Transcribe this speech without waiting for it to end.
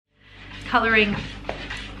coloring.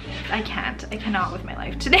 I cannot with my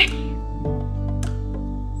life today.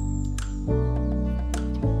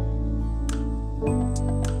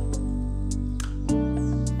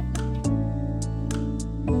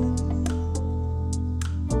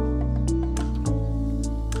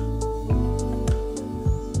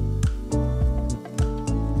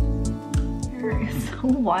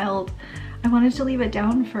 Wild. I wanted to leave it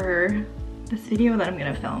down for this video that I'm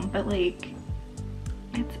gonna film, but like,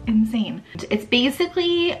 it's insane. It's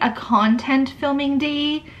basically a content filming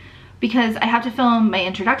day because I have to film my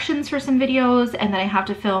introductions for some videos and then I have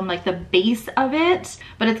to film like the base of it,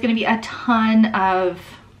 but it's gonna be a ton of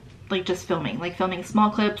like just filming, like filming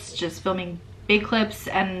small clips, just filming big clips,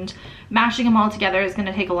 and mashing them all together is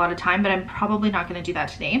gonna take a lot of time, but I'm probably not gonna do that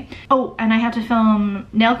today. Oh, and I have to film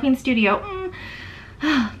Nail Queen Studio.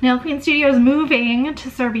 Nail Queen Studio is moving to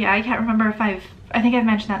Serbia. I can't remember if I think I've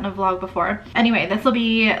mentioned that in a vlog before. Anyway, this will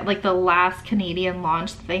be like the last Canadian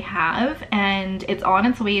launch that they have, and it's on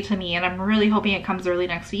its way to me, and I'm really hoping it comes early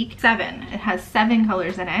next week. It has 7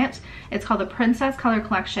 colors in it. It's called the Princess Color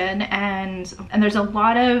Collection, and there's a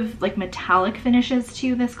lot of like metallic finishes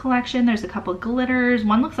to this collection. There's a couple glitters.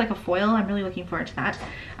 One looks like a foil. I'm really looking forward to that.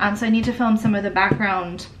 So I need to film some of the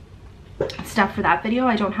background stuff for that video.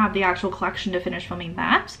 I don't have the actual collection to finish filming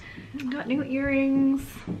that. Got new earrings,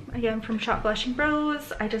 again from Shop Blushing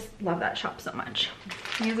Bros. I just love that shop so much.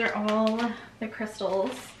 These are all the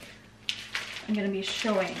crystals I'm gonna be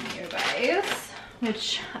showing you guys,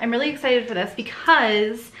 which I'm really excited for this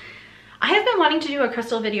because I have been wanting to do a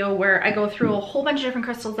crystal video where I go through a whole bunch of different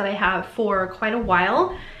crystals that I have for quite a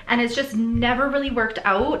while, and it's just never really worked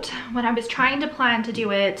out. When I was trying to plan to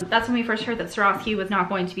do it, that's when we first heard that Swarovski was not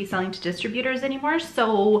going to be selling to distributors anymore.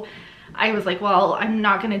 So I was like, well, I'm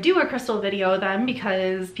not gonna do a crystal video then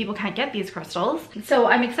because people can't get these crystals. So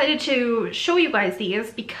I'm excited to show you guys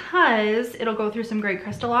these because it'll go through some great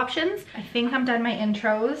crystal options. I think I'm done my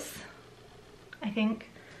intros.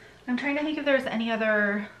 I'm trying to think if there's any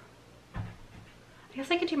other, I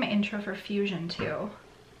guess I could do my intro for Fusion too.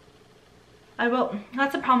 I will.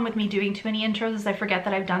 That's the problem with me doing too many intros is I forget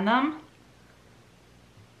that I've done them.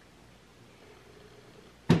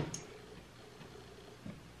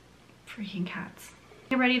 Freaking cats.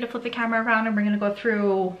 Get ready to flip the camera around and we're gonna go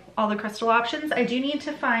through all the crystal options. I do need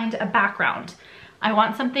to find a background. I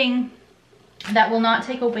want something that will not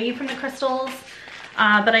take away from the crystals,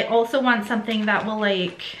 but I also want something that will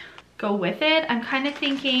like go with it. I'm kind of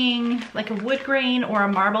thinking like a wood grain or a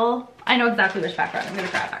marble. I know exactly which background I'm gonna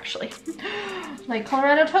grab actually. Like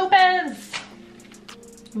Colorado Topaz.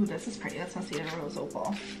 Ooh, this is pretty. This must be a rose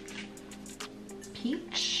opal.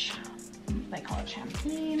 Peach. They call it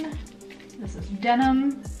champagne. This is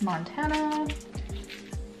denim, Montana.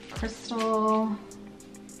 Crystal.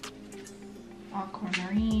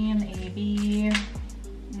 Aquamarine, AB.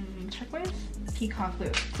 Turquoise. Peacock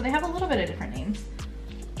blue. So they have a little bit of different names.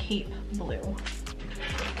 Cape blue.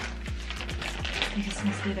 This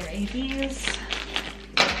must be their ABs.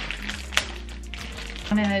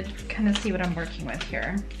 I'm gonna kind of see what I'm working with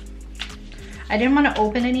here. I didn't want to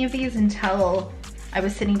open any of these until I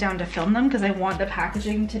was sitting down to film them because I want the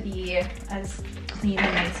packaging to be as clean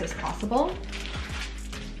and nice as possible.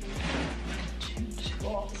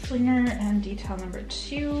 Slinger and detail number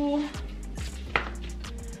 2.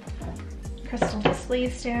 Crystal display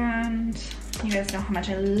stand. You guys know how much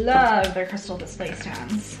I love their crystal display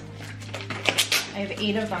stands. I have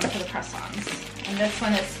 8 of them for the press-ons. And this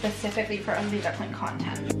one is specifically for Ugly Duckling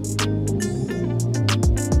content.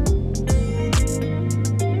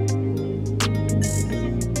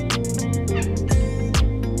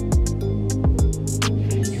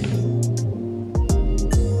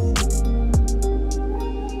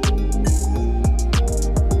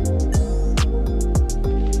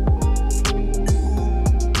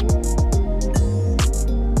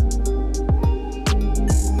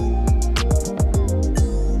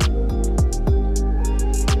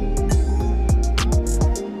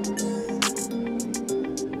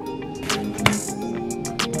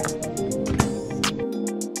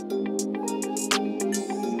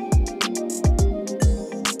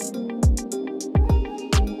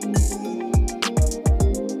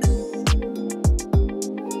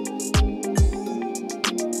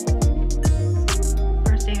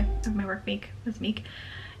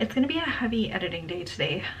 It's gonna be a heavy editing day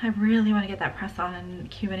today. I really want to get that press on and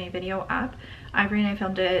Q&A video up. Ivory and I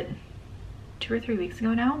filmed it 2 or 3 weeks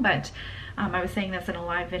ago now, but I was saying this in a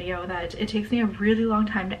live video that it takes me a really long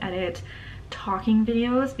time to edit talking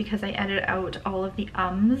videos because I edit out all of the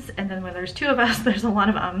ums, and then when there's two of us, there's a lot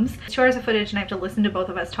of ums. It's 2 hours of footage and I have to listen to both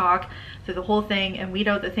of us talk through the whole thing and weed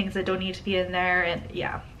out the things that don't need to be in there, and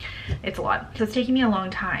yeah, it's a lot. So it's taking me a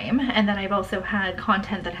long time, and then I've also had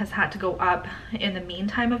content that has had to go up in the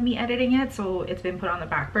meantime of me editing it, so it's been put on the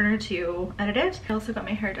back burner to edit it. I also got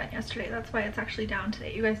my hair done yesterday, that's why it's actually down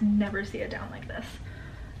today. You guys never see it down like this.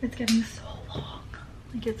 It's getting so long,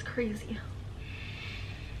 like it's crazy.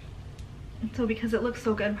 So because it looks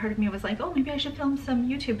so good, part of me was like, oh, maybe I should film some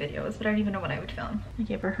YouTube videos, but I don't even know what I would film. I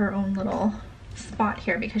gave her her own little spot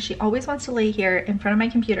here because she always wants to lay here in front of my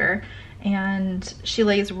computer, and she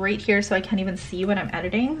lays right here so I can't even see when I'm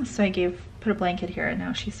editing. So I put a blanket here and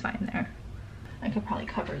now she's fine there. I could probably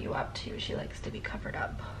cover you up too. She likes to be covered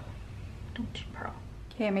up. Don't you, Pearl?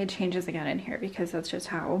 Okay, I made changes again in here because that's just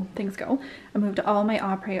how things go. I moved all my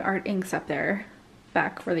Opry art inks up there,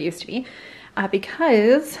 back where they used to be,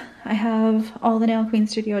 because I have all the Nail Queen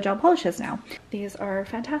Studio gel polishes now. These are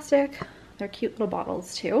fantastic. They're cute little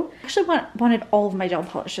bottles too. I actually wanted all of my gel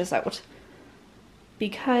polishes out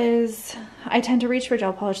because I tend to reach for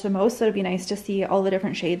gel polish the most, so it'd be nice to see all the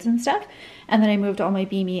different shades and stuff. And then I moved all my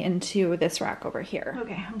Beamy into this rack over here.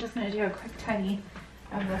 Okay, I'm just gonna do a quick tidy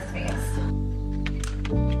of this space.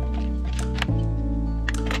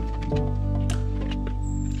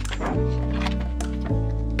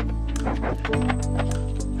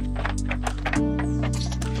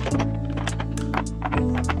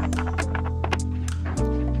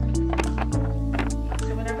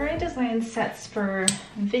 So whenever I design sets for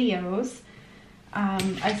videos,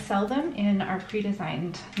 I sell them in our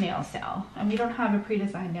pre-designed nail sale, and we don't have a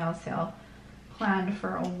pre-designed nail sale planned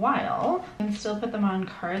for a while, and still put them on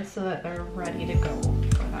cards so that they're ready to go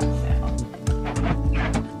for that sale.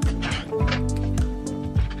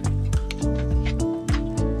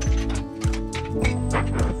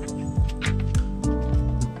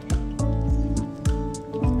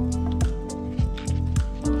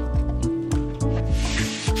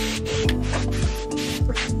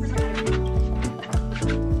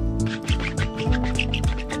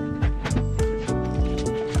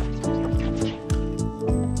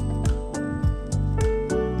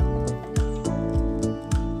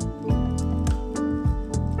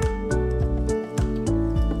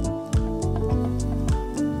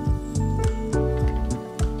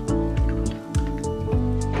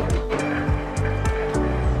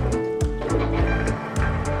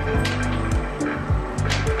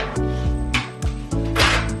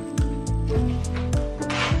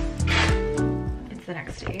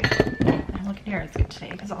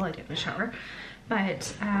 All I did was shower,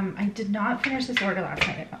 but I did not finish this order last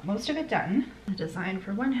night. I got most of it done. The design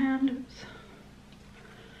for one hand, oops.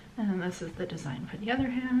 And then this is the design for the other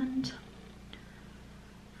hand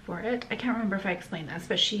for it. I can't remember if I explained this,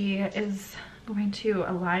 but she is going to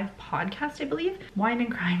a live podcast, I believe, Wine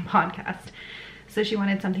and Crime podcast. So she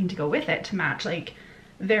wanted something to go with it to match like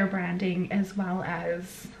their branding as well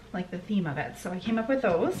as like the theme of it. So I came up with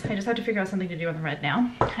those. I just have to figure out something to do with the red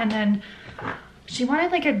now. And then she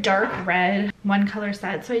wanted like a dark red one color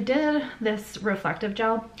set, so I did this reflective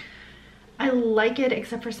gel. I like it,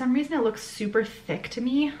 except for some reason it looks super thick to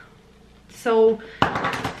me. So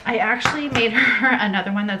I actually made her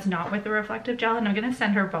another one that's not with the reflective gel, and I'm gonna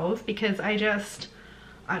send her both because I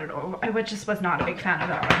don't know, I just was not a big fan of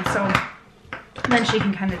that one. So then she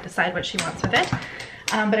can kind of decide what she wants with it.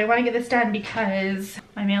 But I want to get this done because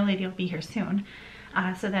my mail lady will be here soon.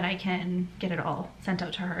 So then I can get it all sent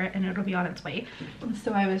out to her and it'll be on its way.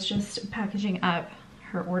 So I was just packaging up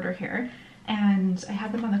her order here, and I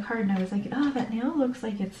had them on the card and I was like, oh, that nail looks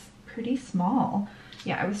like it's pretty small.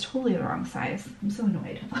 Yeah, I was totally the wrong size. I'm so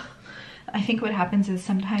annoyed. I think what happens is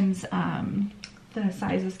sometimes the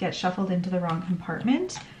sizes get shuffled into the wrong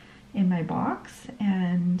compartment in my box,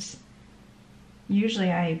 and usually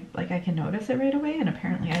I can notice it right away, and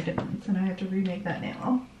apparently I didn't, so now I have to remake that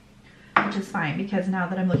nail. Which is fine because now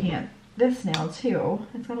that I'm looking at this nail too,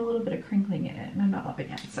 it's got a little bit of crinkling in it and I'm not loving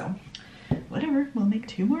it. So whatever, we'll make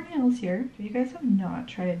 2 more nails here. If you guys have not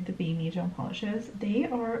tried the Beamy gel polishes, they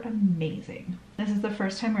are amazing. This is the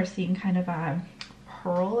first time we're seeing kind of a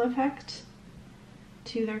pearl effect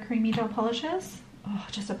to their creamy gel polishes. Oh,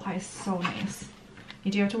 it just applies so nice.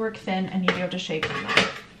 You do have to work thin and you do have to shake them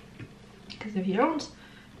though, because if you don't,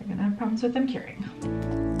 you're gonna have problems with them curing.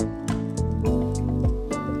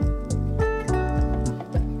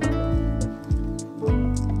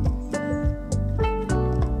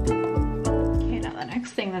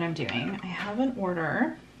 Thing that I'm doing, I have an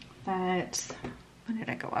order that, when did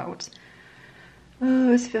I go out? Oh,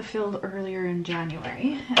 it was fulfilled earlier in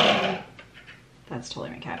January. That's totally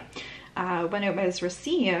my cat. When it was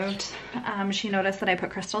received, she noticed that I put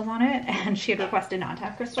crystals on it and she had requested not to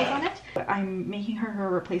have crystals on it. I'm making her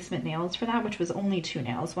replacement nails for that, which was only 2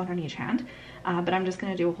 nails, 1 on each hand. But I'm just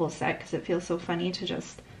gonna do a whole set because it feels so funny to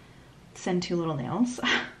just send 2 little nails.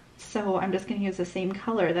 So I'm just gonna use the same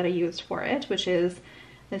color that I used for it, which is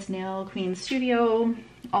this Nail Queen Studio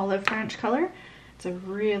olive branch color. It's a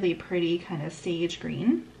really pretty kind of sage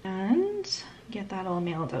green, and get that all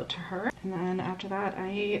mailed out to her. And then after that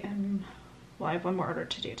I have one more order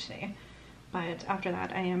to do today, but after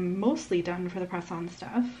that I am mostly done for the press on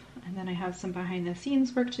stuff, and then I have some behind the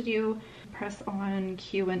scenes work to do. Press on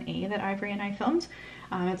Q&A that Ivory and I filmed.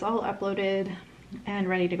 It's all uploaded and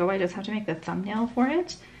ready to go. I just have to make the thumbnail for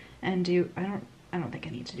it and do, I don't think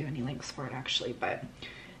I need to do any links for it actually, but,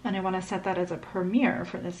 and I want to set that as a premiere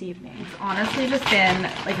for this evening. It's honestly just been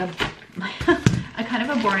like a kind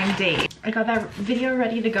of a boring day. I got that video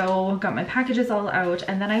ready to go, got my packages all out,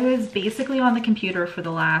 and then I was basically on the computer for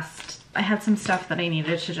the last, I had some stuff that I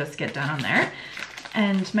needed to just get done on there.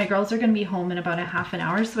 And my girls are gonna be home in about a half an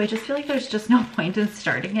hour, so I just feel like there's just no point in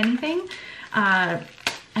starting anything.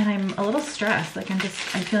 And I'm a little stressed, like I'm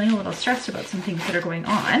feeling a little stressed about some things that are going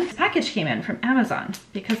on. This package came in from Amazon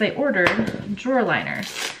because I ordered drawer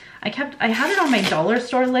liners. I had it on my dollar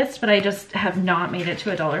store list, but I just have not made it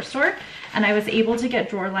to a dollar store. And I was able to get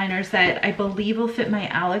drawer liners that I believe will fit my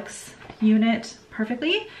Alex unit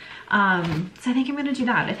perfectly. So I think I'm gonna do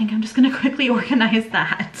that. I think I'm just gonna quickly organize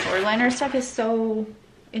that. Drawer liner stuff is so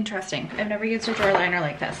interesting. I've never used a drawer liner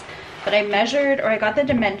like this, but I measured, or I got the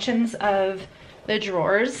dimensions of the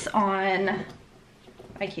drawers on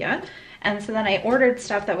IKEA, and so then I ordered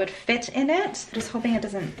stuff that would fit in it, just hoping it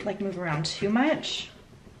doesn't like move around too much.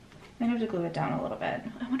 I might have to glue it down a little bit.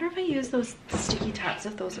 I wonder if I use those sticky tabs,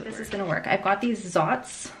 if those would work. This is gonna work. I've got these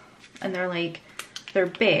Zots, and they're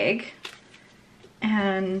big,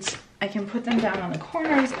 and I can put them down on the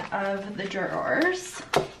corners of the drawers.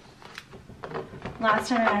 Last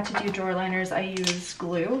time I had to do drawer liners, I used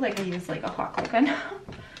glue, like I used like a hot glue gun.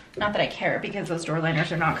 Not that I care because those drawer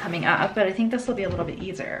liners are not coming up, but I think this will be a little bit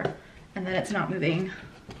easier, and then it's not moving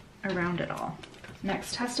around at all.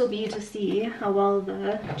 Next test will be to see how well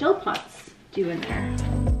the gel pots do in there.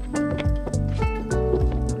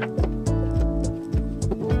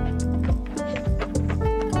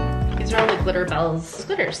 These are all the Glitter Bells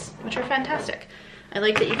glitters, which are fantastic. I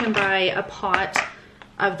like that you can buy a pot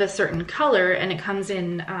of the certain color and it comes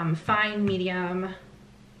in fine, medium,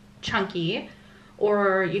 chunky,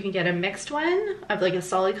 or you can get a mixed one of like a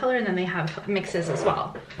solid color, and then they have mixes as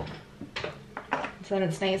well. So then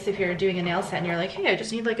it's nice if you're doing a nail set and you're like, hey, I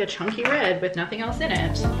just need like a chunky red with nothing else in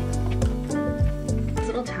it. These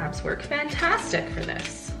little tabs work fantastic for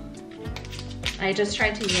this. I just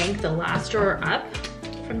tried to yank the last drawer up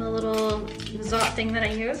from the little Zot thing that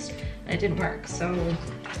I used, and it didn't work. So,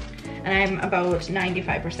 and I'm about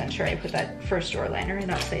 95% sure I put that first drawer liner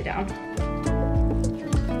in upside down.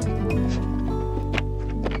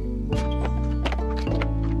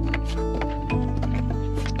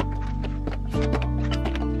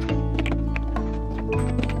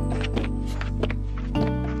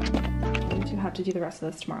 To do the rest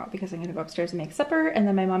of this tomorrow because I'm gonna go upstairs and make supper, and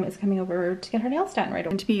then my mom is coming over to get her nails done right away.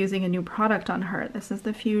 I'm going to be using a new product on her. This is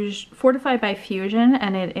the Fortify by Fusion,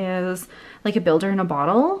 and it is like a builder in a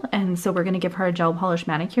bottle, and so we're gonna give her a gel polish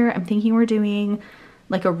manicure. I'm thinking we're doing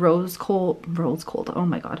like a rose quartz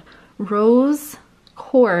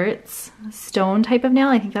stone type of nail.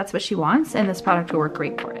 I think that's what she wants, and this product will work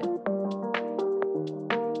great for it.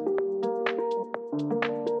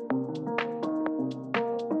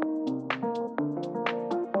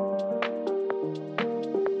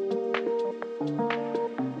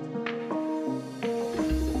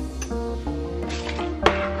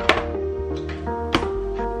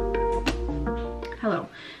 Hello,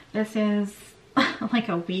 this is like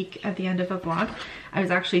a week at the end of a vlog. I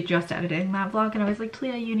was actually just editing that vlog and I was like,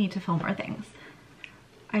 Talia, you need to film more things.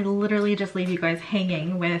 I literally just leave you guys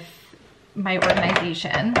hanging with my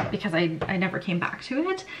organization because I never came back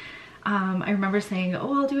to it. I remember saying,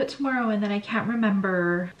 oh, I'll do it tomorrow, and then I can't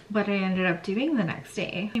remember what I ended up doing the next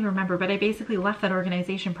day. I remember, but I basically left that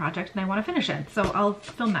organization project and I want to finish it, so I'll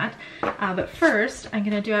film that. But first, I'm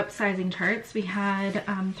gonna do up sizing charts. We had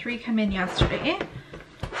 3 come in yesterday,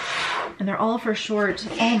 and they're all for short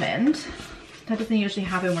almond. That doesn't usually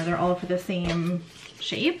happen where they're all for the same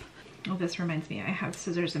shape. Oh, this reminds me, I have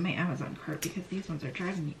scissors in my Amazon cart because these ones are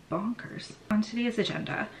driving me bonkers. On today's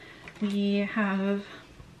agenda, we have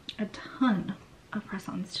a ton of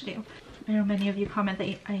press-ons to do. I know many of you comment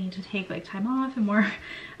that I need to take like time off and more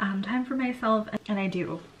time for myself, and I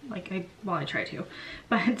do. Like I try to,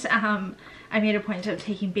 but I made a point of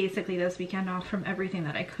taking basically this weekend off from everything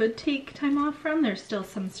that I could take time off from. There's still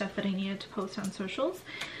some stuff that I needed to post on socials.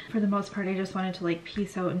 For the most part, I just wanted to like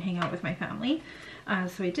peace out and hang out with my family.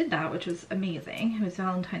 So I did that, which was amazing. It was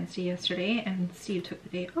Valentine's Day yesterday and Steve took the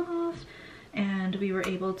day off and we were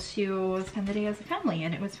able to spend the day as a family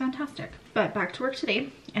and it was fantastic. But back to work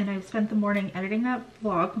today, and I spent the morning editing that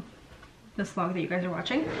vlog, this vlog that you guys are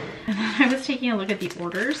watching, and then I was taking a look at the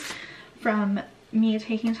orders from me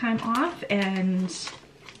taking time off, and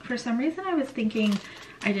for some reason I was thinking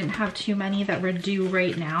I didn't have too many that were due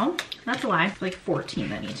right now. That's a lie. Like 14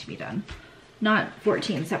 that need to be done. Not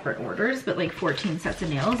 14 separate orders, but like 14 sets of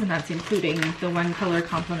nails, and that's including the one color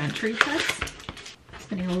complimentary sets.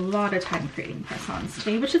 Spending a lot of time creating press-ons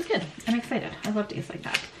today, which is good. I'm excited. I love days like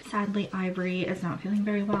that. Sadly, Ivory is not feeling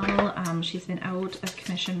very well. She's been out of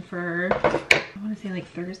commission for, I want to say like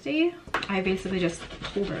Thursday. I basically just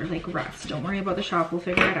told her like rest. Don't worry about the shop. We'll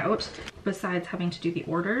figure it out. Besides having to do the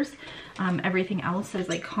orders, everything else is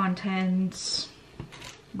like content,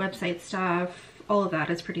 website stuff, all of that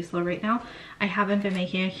is pretty slow right now. I haven't been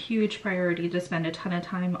making a huge priority to spend a ton of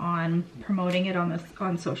time on promoting it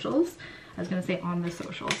on socials. I was gonna say on the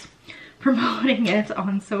socials. Promoting it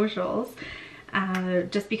on socials.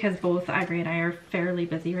 Just because both Ivory and I are fairly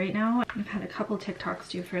busy right now. I've had a couple TikToks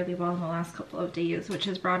do fairly well in the last couple of days, which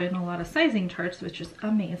has brought in a lot of sizing charts, which is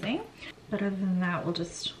amazing. But other than that, we'll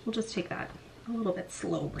just take that a little bit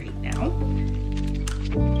slow right now.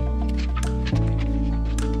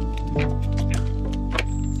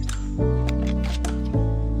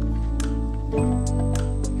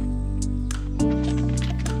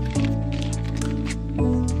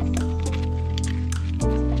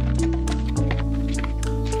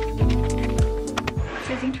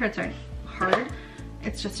 Charts aren't hard.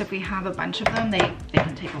 It's just if we have a bunch of them, they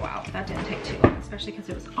can take a while. That didn't take too long, especially because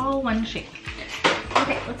it was all one shape.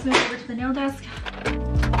 Okay, let's move over to the nail desk.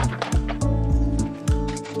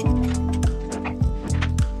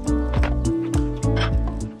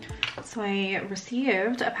 So I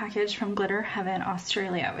received a package from Glitter Heaven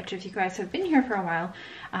Australia, which if you guys have been here for a while,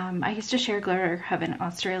 I used to share Glitter Heaven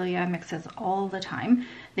Australia mixes all the time.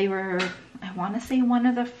 They were, I want to say, one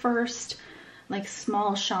of the first like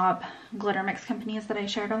small shop glitter mix companies that I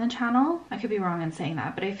shared on the channel. I could be wrong in saying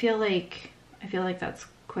that, but I feel like that's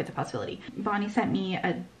quite the possibility. Bonnie sent me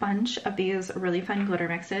a bunch of these really fun glitter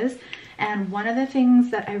mixes, and one of the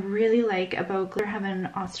things that I really like about Glitter Heaven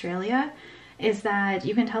Australia is that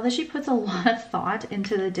you can tell that she puts a lot of thought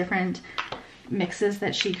into the different mixes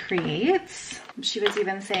that she creates. She was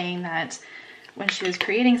even saying that when she was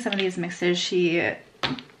creating some of these mixes, she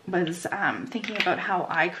was thinking about how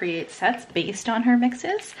I create sets based on her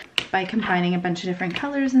mixes by combining a bunch of different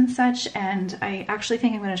colors and such, and I actually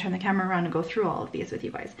think I'm going to turn the camera around and go through all of these with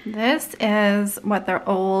you guys. This is what their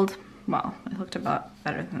old, well, it looked about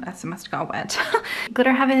better than this, it must have got wet.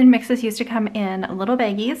 Glitter Heaven mixes used to come in little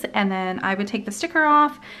baggies, and then I would take the sticker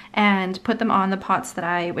off and put them on the pots that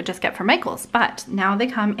I would just get from Michael's, but now they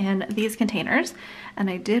come in these containers, and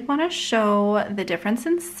I did want to show the difference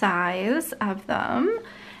in size of them.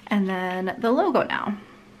 And then the logo now.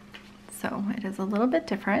 So it is a little bit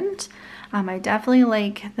different. I definitely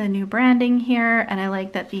like the new branding here, and I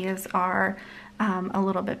like that these are a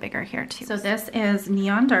little bit bigger here too. So this is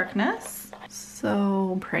Neon Darkness.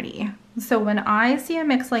 So pretty. So when I see a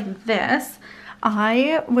mix like this,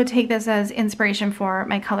 I would take this as inspiration for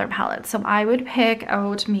my color palette. So I would pick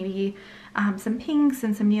out maybe some pinks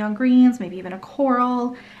and some neon greens, maybe even a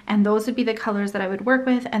coral, and those would be the colors that I would work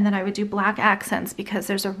with, and then I would do black accents because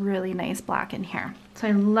there's a really nice black in here. So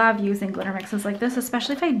I love using glitter mixes like this,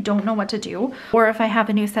 especially if I don't know what to do, or if I have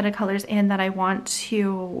a new set of colors in that I want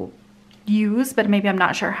to use, but maybe I'm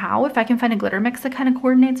not sure how. If I can find a glitter mix that kind of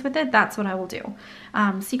coordinates with it, that's what I will do.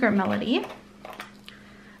 Secret Melody.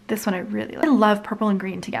 This one I really like. I love purple and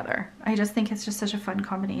green together. I just think it's just such a fun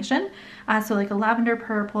combination. So like a lavender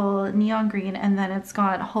purple, neon green, and then it's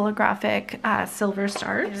got holographic silver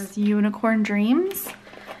stars. There's Unicorn Dreams,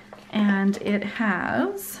 and it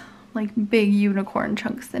has like big unicorn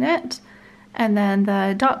chunks in it. And then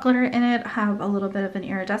the dot glitter in it have a little bit of an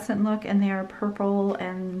iridescent look, and they are purple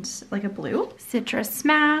and like a blue. Citrus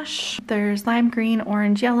Smash. There's lime green,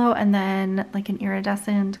 orange, yellow, and then like an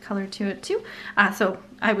iridescent color to it too. So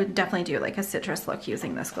I would definitely do like a citrus look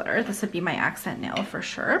using this glitter. This would be my accent nail for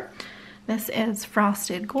sure. This is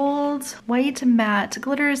Frosted Gold, white matte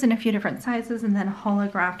glitters in a few different sizes, and then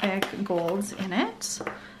holographic golds in it.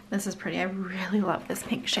 This is pretty. I really love this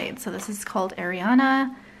pink shade. So this is called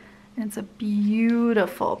Ariana. And it's a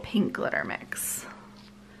beautiful pink glitter mix.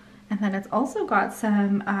 And then it's also got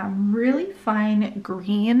some really fine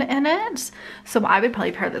green in it. So I would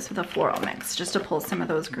probably pair this with a floral mix just to pull some of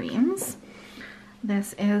those greens.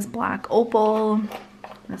 This is black opal.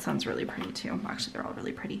 This one's really pretty too. Actually, they're all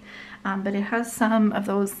really pretty. But it has some of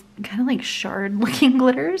those kind of like shard looking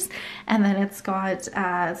glitters. And then it's got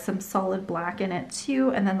some solid black in it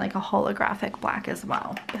too. And then like a holographic black as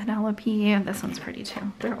well. Penelope, this one's pretty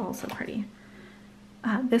too. They're also pretty.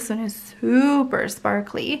 This one is super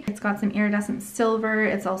sparkly. It's got some iridescent silver.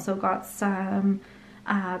 It's also got some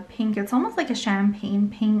pink. It's almost like a champagne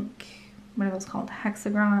pink. What are those called?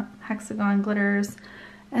 Hexagon glitters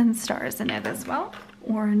and stars in it as well.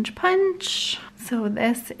 Orange punch. So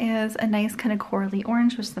this is a nice kind of corally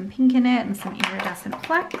orange with some pink in it and some iridescent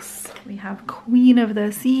flecks. We have Queen of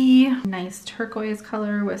the Sea. Nice turquoise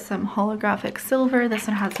color with some holographic silver. This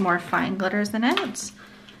one has more fine glitters in it.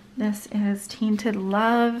 This is Tainted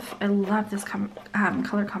Love. I love this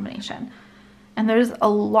color combination. And there's a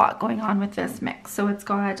lot going on with this mix. So it's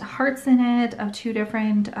got hearts in it of two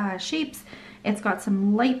different shapes. It's got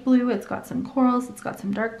some light blue, it's got some corals, it's got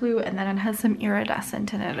some dark blue, and then it has some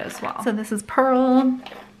iridescent in it as well. So this is Pearl.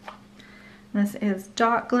 This is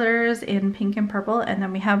dot glitters in pink and purple, and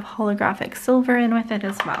then we have holographic silver in with it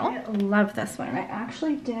as well. I love this one. I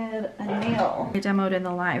actually did a nail. I demoed in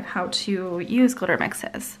the live how to use glitter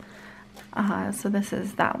mixes. So this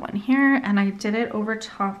is that one here, and I did it over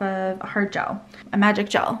top of a hard gel, a magic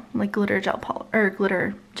gel, like glitter gel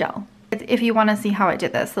glitter gel. If you want to see how I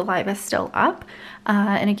did this, the live is still up,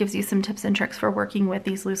 and it gives you some tips and tricks for working with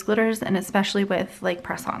these loose glitters, and especially with like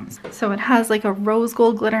press-ons. So it has like a rose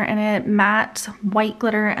gold glitter in it, matte white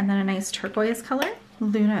glitter, and then a nice turquoise color.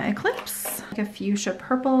 Luna Eclipse, like a fuchsia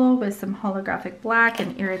purple with some holographic black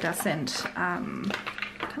and iridescent, kind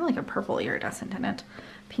of like a purple iridescent in it.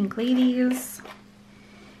 Pink Ladies,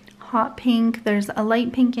 hot pink. There's a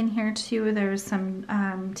light pink in here too. There's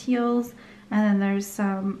some teals. And then there's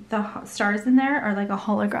some, the stars in there are like a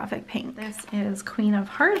holographic pink. This is Queen of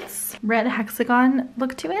Hearts, red hexagon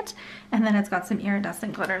look to it. And then it's got some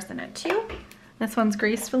iridescent glitters in it too. This one's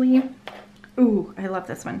Gracefully. Ooh, I love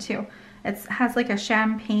this one too. It has like a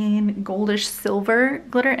champagne goldish silver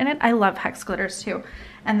glitter in it. I love hex glitters too.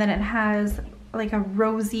 And then it has like a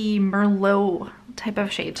rosy Merlot type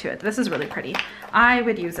of shade to it. This is really pretty. I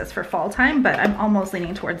would use this for fall time, but I'm almost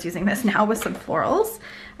leaning towards using this now with some florals.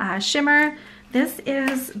 Shimmer. This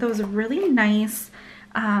is those really nice,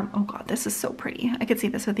 oh god, this is so pretty. I could see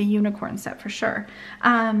this with a unicorn set for sure.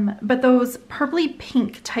 But those purpley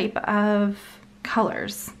pink type of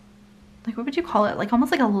colors, like what would you call it? Like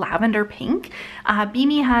almost like a lavender pink.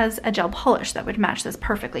 Beamy has a gel polish that would match this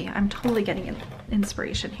perfectly. I'm totally getting an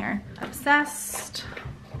inspiration here. Obsessed.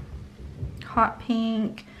 Hot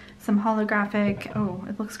pink. Some holographic, oh,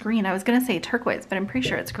 it looks green. I was gonna say turquoise, but I'm pretty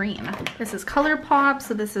sure it's green. This is ColourPop,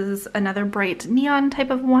 so this is another bright neon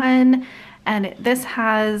type of one. And this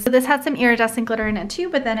has some iridescent glitter in it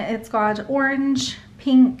too, but then it's got orange,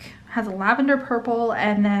 pink, has a lavender purple,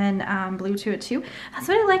 and then blue to it too. That's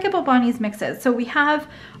what I like about Bonnie's mixes. So we have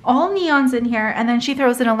all neons in here, and then she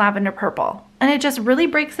throws in a lavender purple. And it just really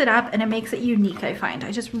breaks it up, and it makes it unique, I find.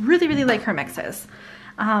 I just really, really like her mixes.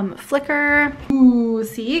 Flicker, ooh,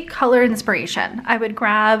 see, color inspiration. I would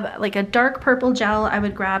grab like a dark purple gel. I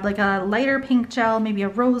would grab like a lighter pink gel, maybe a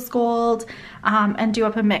rose gold, and do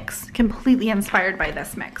up a mix completely inspired by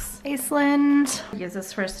this mix. Iceland, I use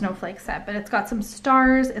this for a snowflake set, but it's got some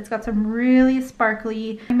stars. It's got some really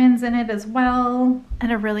sparkly diamonds in it as well,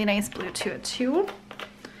 and a really nice blue to it too.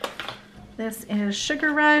 This is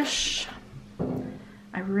Sugar Rush.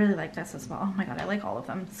 I really like this as well. Oh my god, I like all of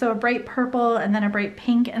them. So a bright purple and then a bright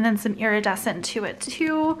pink and then some iridescent to it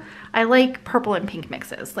too. I like purple and pink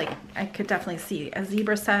mixes. Like I could definitely see a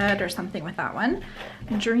zebra set or something with that one.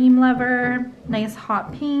 Dream Lover, nice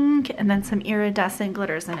hot pink, and then some iridescent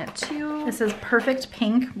glitters in it too. This is Perfect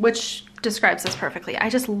Pink, which describes this perfectly. I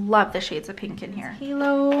just love the shades of pink in here.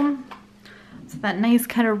 Halo. So that nice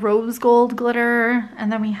kind of rose gold glitter, and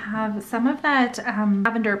then we have some of that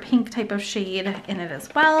lavender pink type of shade in it as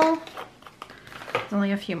well. There's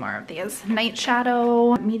only a few more of these. Night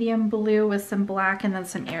Shadow, medium blue with some black and then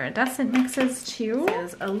some iridescent mixes too.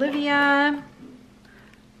 This is Olivia,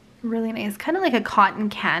 really nice, kind of like a cotton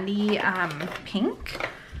candy pink.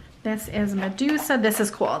 This is Medusa. This is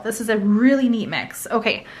cool. This is a really neat mix.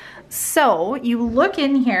 Okay. So you look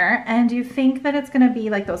in here and you think that it's gonna be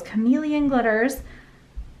like those chameleon glitters,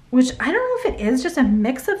 which I don't know if it is just a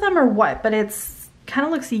mix of them or what, but it's kind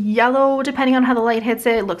of looks yellow depending on how the light hits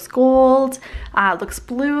it. It looks gold, looks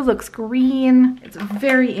blue, looks green. It's a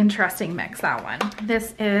very interesting mix, that one.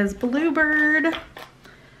 This is Bluebird.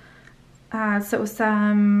 So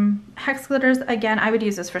some hex glitters, again, I would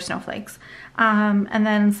use this for snowflakes. And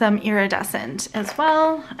then some iridescent as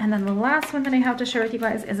well. And then the last one that I have to share with you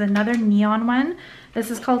guys is another neon one.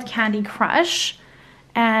 This is called Candy Crush.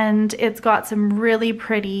 And it's got some really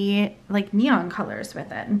pretty like neon colors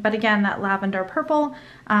with it. But again, that lavender purple,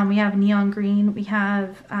 we have neon green, we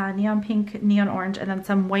have neon pink, neon orange, and then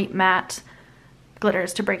some white matte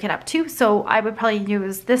glitters to break it up too. So I would probably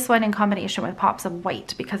use this one in combination with pops of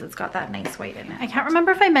white because it's got that nice white in it. I can't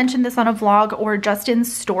remember if I mentioned this on a vlog or just in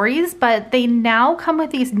stories, but they now come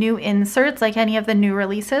with these new inserts like any of the new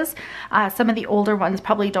releases. Some of the older ones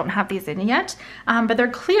probably don't have these in yet, but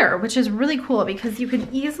they're clear, which is really cool because you can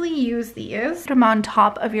easily use these, put them on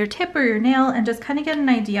top of your tip or your nail and just kind of get an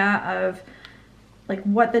idea of like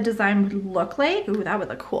what the design would look like. Ooh, that would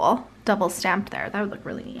look cool. Double stamped there. That would look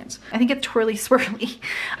really neat. I think it's Twirly Swirly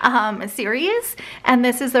series, and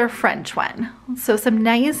this is their French one. So some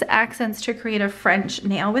nice accents to create a French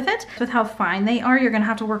nail with it. With how fine they are, you're gonna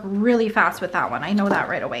have to work really fast with that one. I know that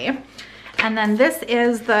right away. And then this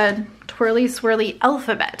is the Twirly Swirly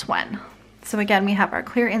alphabet one. So again, we have our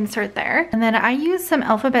clear insert there. And then I use some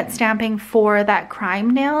alphabet stamping for that crime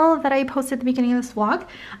nail that I posted at the beginning of this vlog.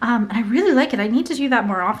 And I really like it. I need to do that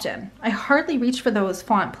more often. I hardly reach for those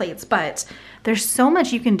font plates, but there's so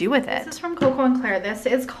much you can do with it. This is from Coco and Claire. This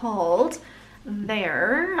is called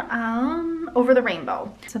their Over the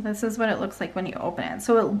Rainbow. So this is what it looks like when you open it.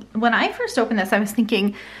 So when I first opened this, I was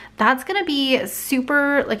thinking that's gonna be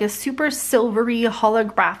super, like a super silvery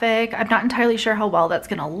holographic. I'm not entirely sure how well that's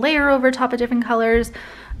gonna layer over top of different colors.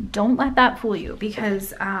 Don't let that fool you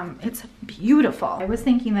because it's beautiful. I was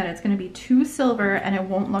thinking that it's gonna be too silver and it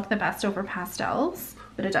won't look the best over pastels,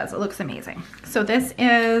 but it does, it looks amazing. So this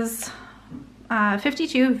is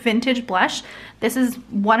 52 Vintage Blush. This is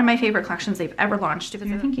one of my favorite collections they've ever launched because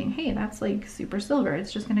you're thinking, hey, that's like super silver.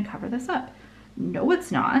 It's just gonna cover this up. No,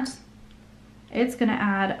 it's not. It's gonna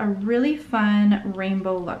add a really fun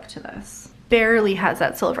rainbow look to this. Barely has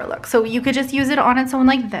that silver look. So you could just use it on its own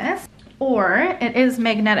like this, or it is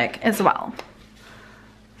magnetic as well.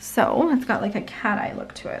 So it's got like a cat eye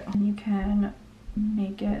look to it. You can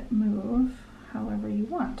make it move however you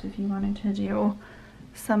want if you wanted to do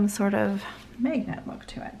some sort of magnet look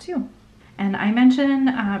to it too. And I mentioned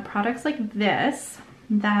products like this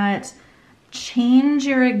that change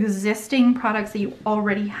your existing products that you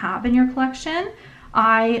already have in your collection.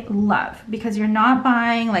 I love because you're not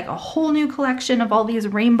buying like a whole new collection of all these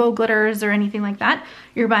rainbow glitters or anything like that.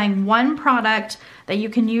 You're buying one product that you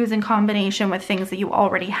can use in combination with things that you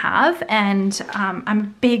already have, and I'm a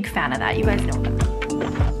big fan of that. You guys know that.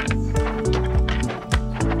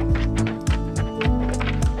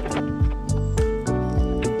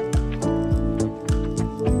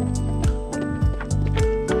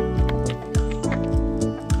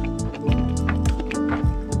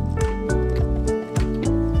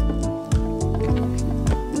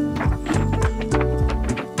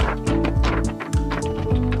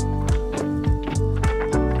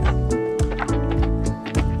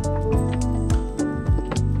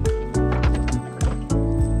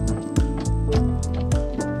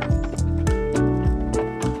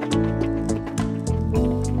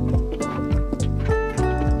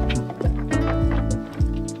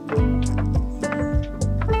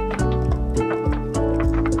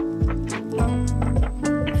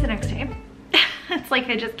 Like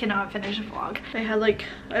I just cannot finish a vlog. I had like,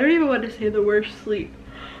 I don't even want to say the worst sleep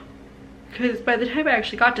because by the time I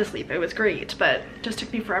actually got to sleep it was great, but it just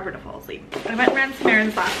took me forever to fall asleep. I went and ran some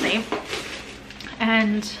errands last night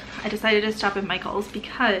and I decided to stop at Michael's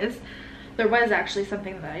because there was actually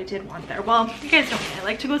something that I did want there. Well, you guys know me, I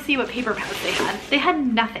like to go see what paper pads they had. They had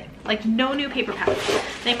nothing, like no new paper pads.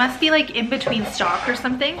 They must be like in between stock or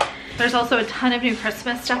something. There's also a ton of new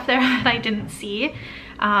Christmas stuff there that I didn't see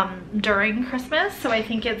during Christmas, so I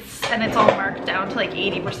think it's all marked down to like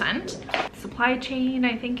 80%. Supply chain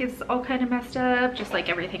I think is all kind of messed up, just like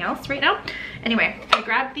everything else right now. Anyway, I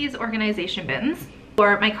grabbed these organization bins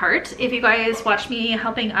for my cart. If you guys watch me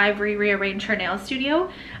helping Ivory rearrange her nail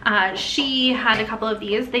studio, she had a couple of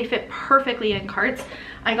these. They fit perfectly in carts.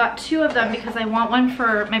 I got 2 of them because I want one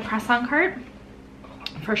for my press-on cart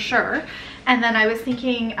for sure. And then I was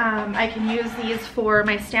thinking I can use these for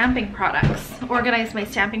my stamping products, organize my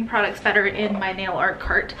stamping products better in my nail art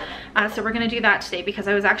cart. So we're gonna do that today because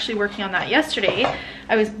I was actually working on that yesterday.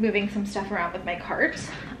 I was moving some stuff around with my cart.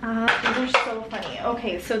 These are so funny.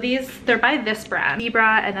 Okay, so they're by this brand,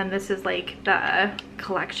 Zebra, and then this is like the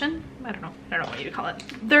collection. I don't know what you call it.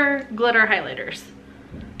 They're glitter highlighters.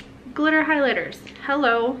 Glitter highlighters,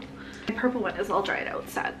 hello. My purple one is all dried out,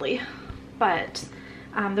 sadly. But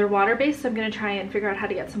They're water-based, so I'm gonna try and figure out how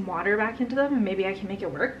to get some water back into them and maybe I can make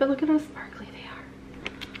it work. But look at how sparkly they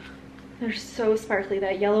are. They're so sparkly.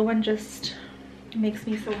 That yellow one just makes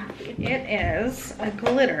me so happy. It is a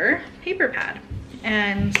glitter paper pad,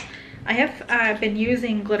 and I have been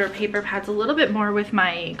using glitter paper pads a little bit more with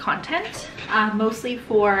my content, mostly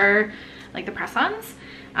for like the press-ons.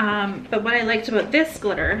 But what I liked about this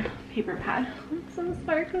glitter paper pad, it's so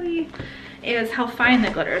sparkly, is how fine the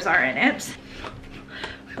glitters are in it.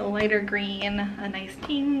 A lighter green, a nice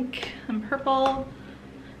pink, and purple.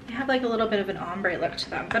 They have like a little bit of an ombre look to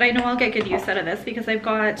them, but I know I'll get good use out of this because I've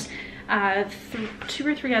got 2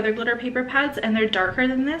 or 3 other glitter paper pads and they're darker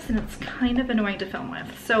than this and it's kind of annoying to film with.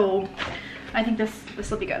 So I think this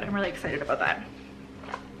will be good. I'm really excited about that.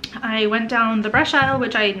 I went down the brush aisle,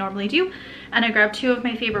 which I normally do, and I grabbed 2 of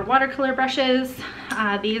my favorite watercolor brushes.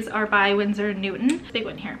 These are by Winsor & Newton. Big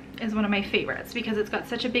one here is one of my favorites because it's got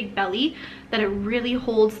such a big belly that it really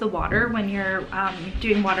holds the water when you're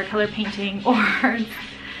doing watercolor painting or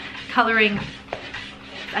coloring.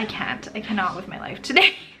 I cannot with my life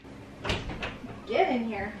today. Get in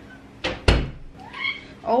here.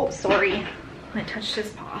 Oh, sorry. I touched his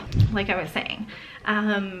paw. Like I was saying,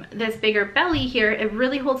 this bigger belly here, it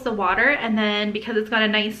really holds the water, and then because it's got a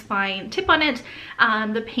nice fine tip on it,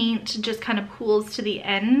 the paint just kind of pools to the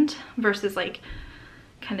end versus like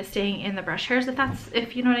kind of staying in the brush hairs,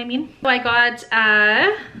 if you know what I mean. So I got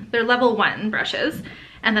they're level 1 brushes,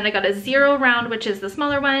 and then I got a 0 round, which is the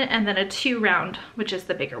smaller one, and then a 2 round, which is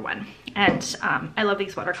the bigger one. And I love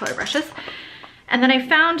these watercolor brushes. And then I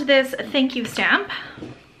found this thank you stamp.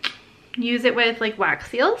 Use it with like wax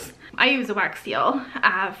seals. I use a wax seal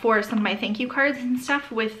for some of my thank you cards and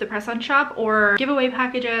stuff with the press-on shop or giveaway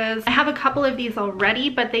packages. I have a couple of these already,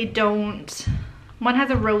 but they don't, one has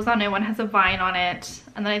a rose on it, one has a vine on it,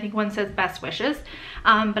 and then I think one says best wishes.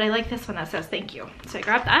 But I like this one that says thank you. So I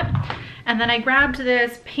grabbed that. And then I grabbed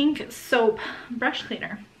this pink soap brush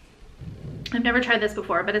cleaner. I've never tried this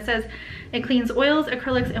before, but it says it cleans oils,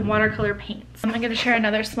 acrylics, and watercolor paints. I'm gonna share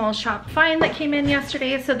another small shop find that came in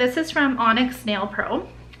yesterday. So this is from Onyx Nail Pro.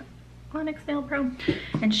 Onyx Nail Pro.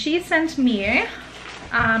 And she sent me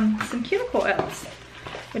some cuticle oils,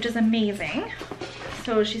 which is amazing.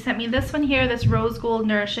 So she sent me this one here, this rose gold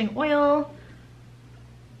nourishing oil.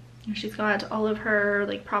 And she's got all of her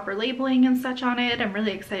like proper labeling and such on it. I'm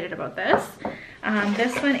really excited about this.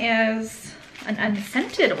 This one is an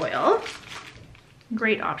unscented oil.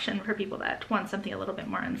 Great option for people that want something a little bit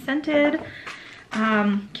more unscented.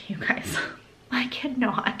 You guys, I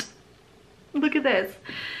cannot. Look at this.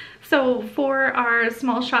 So for our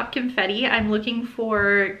small shop confetti, I'm looking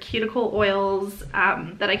for cuticle oils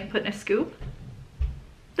that I can put in a scoop.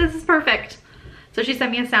 This is perfect. So she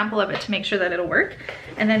sent me a sample of it to make sure that it'll work.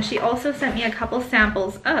 And then she also sent me a couple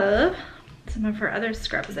samples of some of her other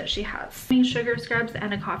scrubs that she has. Sugar scrubs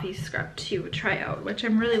and a coffee scrub to try out, which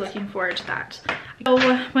I'm really looking forward to that.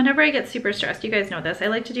 So whenever I get super stressed, you guys know this, I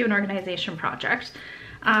like to do an organization project.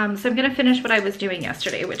 So I'm gonna finish what I was doing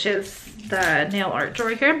yesterday, which is the nail art drawer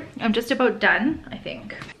here. I'm just about done, I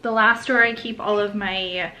think. The last drawer I keep all of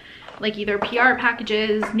my like either PR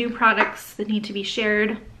packages, new products that need to be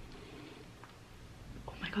shared.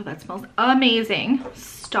 Oh my God, that smells amazing.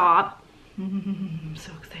 Stop. I'm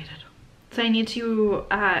so excited. So I need to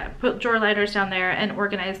put drawer liners down there and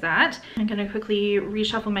organize that. I'm gonna quickly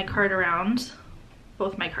reshuffle my card around,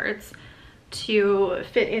 both my cards, to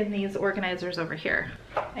fit in these organizers over here.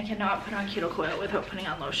 I cannot put on cuticle oil without putting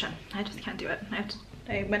on lotion. I just can't do it.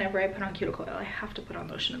 Whenever I put on cuticle oil, I have to put on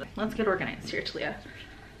lotion. Let's get organized here, Talia.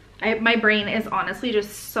 My brain is honestly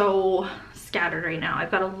just so scattered right now.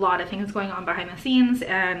 I've got a lot of things going on behind the scenes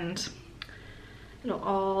and it'll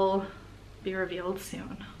all be revealed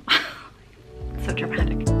soon. So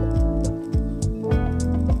dramatic.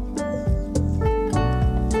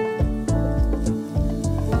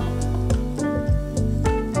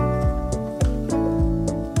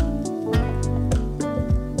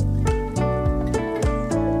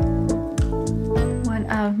 One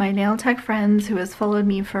of my nail tech friends who has followed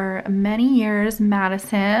me for many years,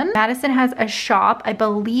 Madison. Madison has a shop, I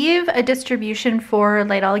believe a distribution for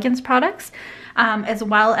Light Elegance products. As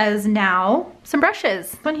well as now some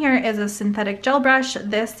brushes. This one here is a synthetic gel brush.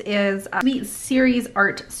 This is a Sweet Series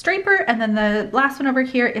Art Striper, and then the last one over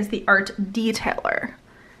here is the Art Detailer.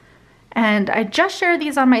 And I just shared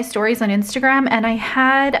these on my stories on Instagram, and I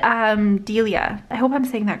had Talia, I hope I'm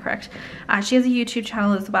saying that correct. She has a YouTube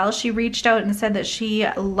channel as well. She reached out and said that she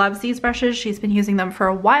loves these brushes. She's been using them for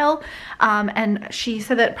a while, and she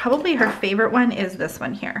said that probably her favorite one is this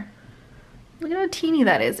one here. Look at how teeny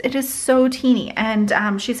that is. It is so teeny.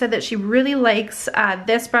 And she said that she really likes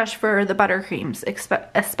this brush for the buttercreams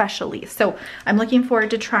especially. So I'm looking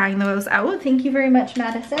forward to trying those out. Thank you very much,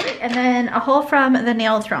 Madison. And then a haul from the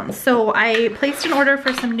Nail Throne. So I placed an order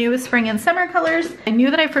for some new spring and summer colors. I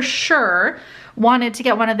knew that I for sure wanted to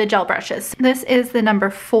get one of the gel brushes. This is the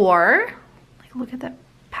number 4. Like, look at that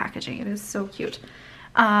packaging. It is so cute.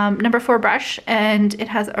 Number 4 brush, and it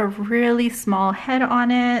has a really small head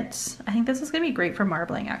on it. I think this is gonna be great for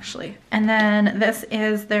marbling actually. And then this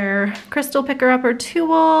is their crystal picker upper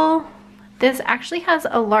tool. This actually has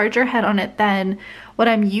a larger head on it than what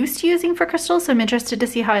I'm used to using for crystals, so I'm interested to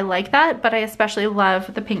see how I like that, but I especially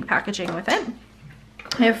love the pink packaging with it.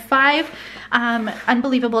 I have 5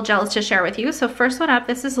 unbelievable gels to share with you. So first one up,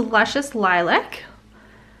 this is Luscious Lilac.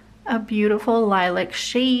 A beautiful lilac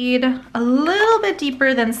shade, a little bit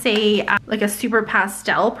deeper than say like a super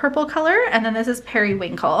pastel purple color. And then this is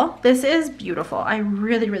Periwinkle. This is beautiful. I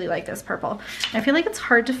really, really like this purple. I feel like it's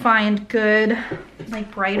hard to find good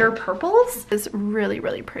like brighter purples. It's really,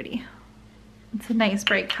 really pretty. It's a nice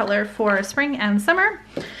bright color for spring and summer.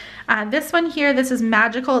 This one here, this is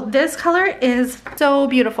Magical. This color is so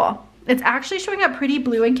beautiful. It's actually showing up pretty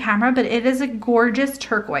blue in camera, but it is a gorgeous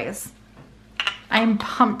turquoise. I'm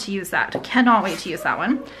pumped to use that. Cannot wait to use that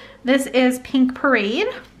one. This is Pink Parade.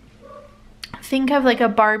 Think of like a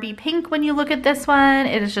Barbie pink when you look at this one.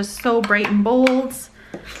 It is just so bright and bold.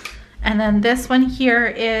 And then this one here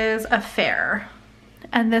is Affair.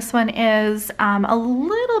 And this one is a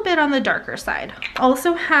little bit on the darker side.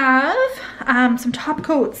 Also have some top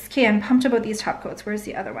coats. Okay, I'm pumped about these top coats. Where's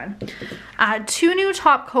the other one? 2 new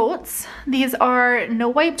top coats. These are no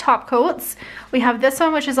wipe top coats. We have this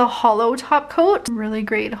one, which is a hollow top coat. Really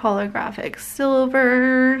great holographic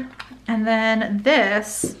silver. And then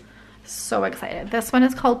this, so excited. This one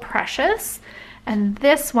is called Precious. And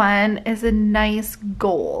this one is a nice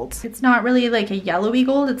gold. It's not really like a yellowy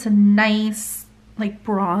gold. It's a nice like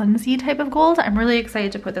bronzy type of gold. I'm really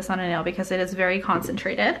excited to put this on a nail because it is very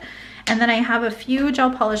concentrated. And then I have a few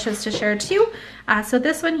gel polishes to share too. So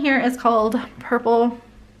this one here is called Purple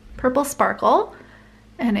Sparkle,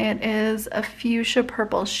 and it is a fuchsia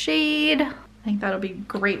purple shade. I think that'll be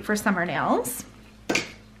great for summer nails.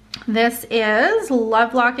 This is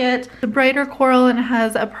Love Locket, the brighter coral, and it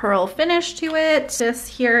has a pearl finish to it. This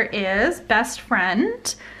here is Best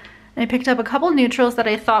Friend. I picked up a couple neutrals that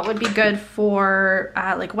I thought would be good for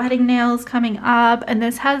like wedding nails coming up, and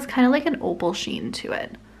this has kind of like an opal sheen to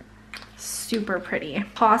it. Super pretty.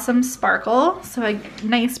 Possum Sparkle, so a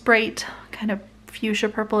nice bright kind of fuchsia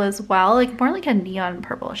purple as well, like more like a neon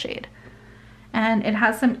purple shade. And it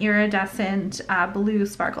has some iridescent blue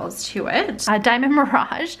sparkles to it. Diamond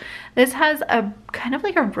Mirage, this has a kind of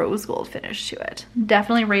like a rose gold finish to it.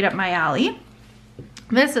 Definitely right up my alley.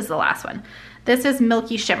 This is the last one. This is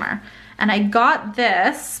Milky Shimmer, and I got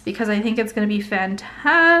this because I think it's going to be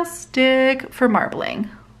fantastic for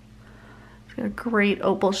marbling. It's got a great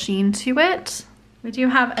opal sheen to it. We do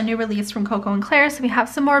have a new release from Coco and Claire, so we have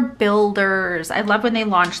some more builders. I love when they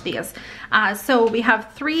launch these. So we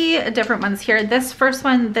have 3 different ones here. This first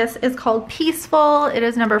one, this is called Peaceful. It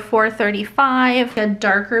is number 435, a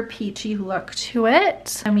darker peachy look to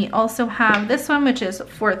it. And we also have this one, which is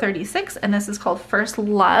 436, and this is called First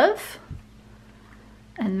Love.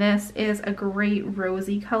 And this is a great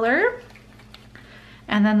rosy color.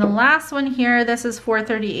 And then the last one here, this is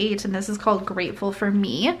 438, and this is called Grateful for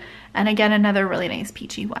Me. And again, another really nice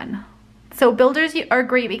peachy one. So builders are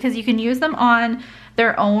great because you can use them on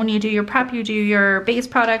their own. You do your prep, you do your base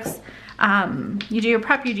products, you do your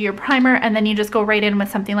prep, you do your primer, and then you just go right in with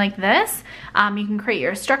something like this. You can create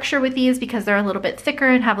your structure with these because they're a little bit thicker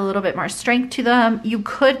and have a little bit more strength to them. You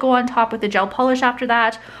could go on top with the gel polish after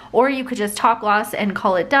that, or you could just top gloss and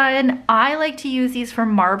call it done. I like to use these for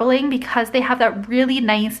marbling because they have that really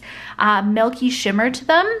nice milky shimmer to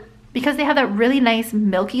them. Because they have that really nice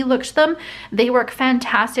milky look to them, they work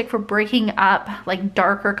fantastic for breaking up like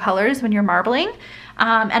darker colors when you're marbling.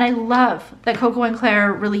 And I love that Coco and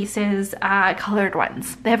Claire releases colored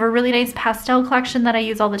ones. They have a really nice pastel collection that I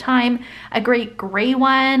use all the time, a great gray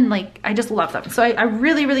one. Like, I just love them. So I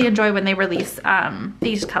really, really enjoy when they release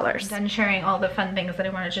these colors. Done sharing all the fun things that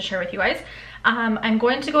I wanted to share with you guys. I'm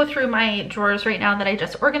going to go through my drawers right now that I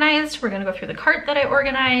just organized. We're gonna go through the cart that I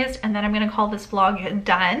organized, and then I'm gonna call this vlog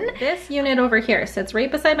done. This unit over here sits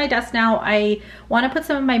right beside my desk now. I wanna put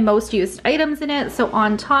some of my most used items in it. So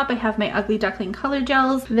on top, I have my Ugly Duckling color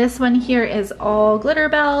gels. This one here is all Glitter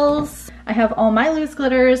Bells. I have all my loose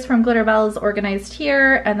glitters from Glitter Bells organized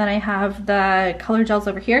here, and then I have the color gels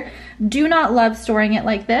over here. Do not love storing it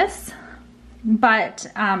like this. but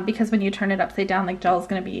because when you turn it upside down, like gel is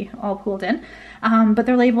going to be all pulled in. But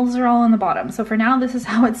their labels are all on the bottom. So for now, this is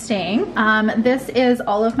how it's staying. This is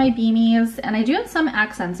all of my beamies, and I do have some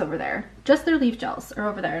accents over there. Just their leaf gels are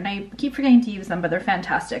over there, and I keep forgetting to use them, but they're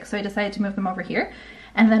fantastic. So I decided to move them over here.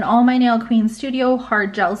 And then all my Nail Queen Studio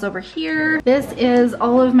hard gels over here. This is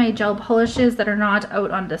all of my gel polishes that are not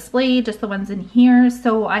out on display, just the ones in here.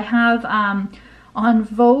 So I have on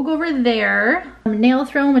Vogue over there, Nail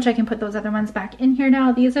Throne, which I can put those other ones back in here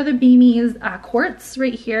now. These are the Beamies quartz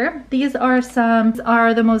right here. These are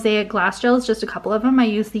the Mosaic glass gels, just a couple of them. I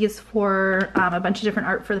use these for a bunch of different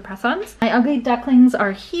art for the press-ons. My Ugly Ducklings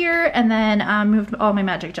are here, and then moved all my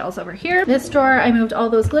magic gels over here. This drawer, I moved all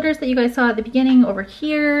those glitters that you guys saw at the beginning over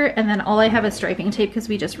here, and then all I have is striping tape because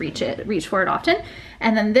we just reach for it often.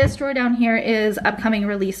 And then this drawer down here is upcoming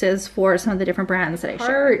releases for some of the different brands that I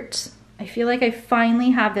share. I feel like I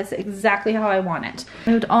finally have this exactly how I want it.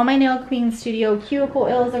 Moved all my Nail Queen Studio cuticle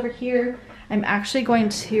oils over here. I'm actually going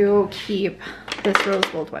to keep this rose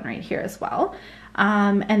gold one right here as well.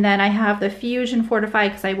 And then I have the Fusion Fortify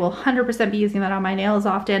because I will 100% be using that on my nails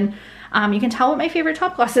often. You can tell what my favorite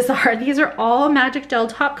top glosses are. These are all magic gel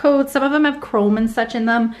top coats. Some of them have chrome and such in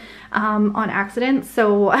them on accident.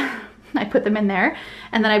 So I put them in there.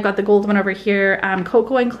 And then I've got the gold one over here,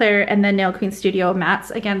 Cocoa and Claire, and then Nail Queen Studio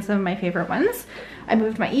mattes. Again, some of my favorite ones. I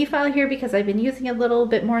moved my e-file here because I've been using it a little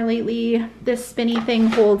bit more lately. This spinny thing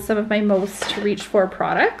holds some of my most reached for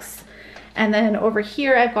products. And then over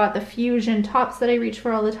here, I've got the Fusion tops that I reach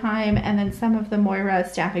for all the time, and then some of the Moira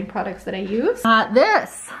stamping products that I use.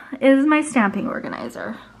 This is my stamping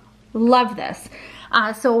organizer. Love this.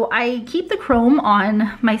 So I keep the chrome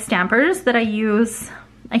on my stampers that I use.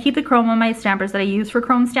 I keep the chrome on my stampers that I use for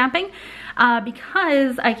chrome stamping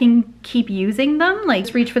because I can keep using them. Like,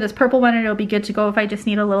 just reach for this purple one and it'll be good to go if I just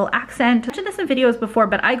need a little accent. I've mentioned this in videos before,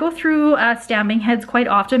 but I go through stamping heads quite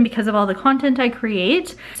often because of all the content I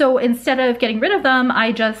create. So instead of getting rid of them,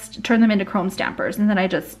 I just turn them into chrome stampers, and then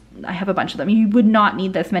I have a bunch of them. You would not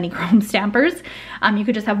need this many chrome stampers. You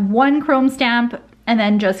could just have one chrome stamp and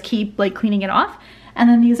then just keep like cleaning it off. And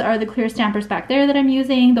then these are the clear stampers back there that I'm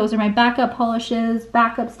using. Those are my backup polishes,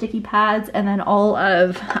 backup sticky pads, and then all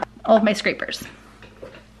of my scrapers.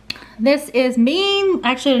 This is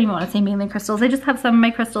actually I don't even want to say mainly crystals. I just have some of my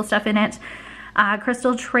crystal stuff in it.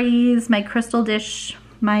 Crystal trays, my crystal dish,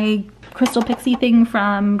 my crystal pixie thing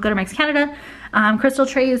from Glitter Mix Canada. Crystal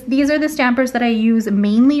trays. These are the stampers that I use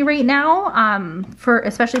mainly right now,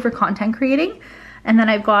 especially for content creating. And then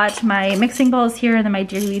I've got my mixing balls here, and then my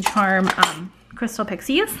Daily Charm crystal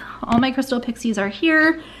pixies. All my crystal pixies are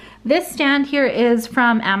here. This stand here is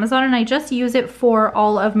from Amazon, and I just use it for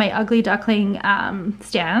all of my Ugly Duckling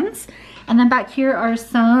stands. And then back here are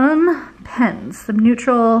some pens, some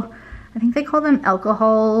neutral, I think they call them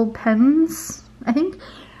alcohol pens, I think.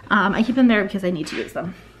 I keep them there because I need to use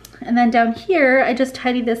them. And then down here, I just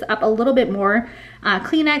tidied this up a little bit more.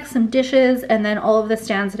 Kleenex, some dishes, and then all of the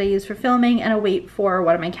stands that I use for filming, and a weight for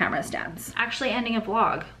one of my camera stands. Actually ending a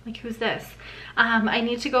vlog. Like, who's this? I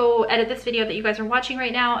need to go edit this video that you guys are watching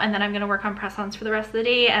right now, and then I'm gonna work on press-ons for the rest of the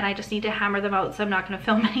day, and I just need to hammer them out, so I'm not gonna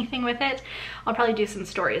film anything with it. I'll probably do some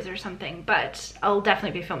stories or something, but I'll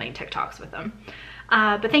definitely be filming TikToks with them.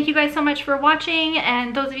 But thank you guys so much for watching,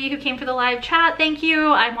 and those of you who came for the live chat, thank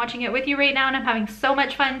you. I'm watching it with you right now, and I'm having so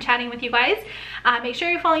much fun chatting with you guys. Make sure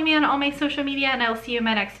you're following me on all my social media, and I'll see you in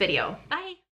my next video. Bye!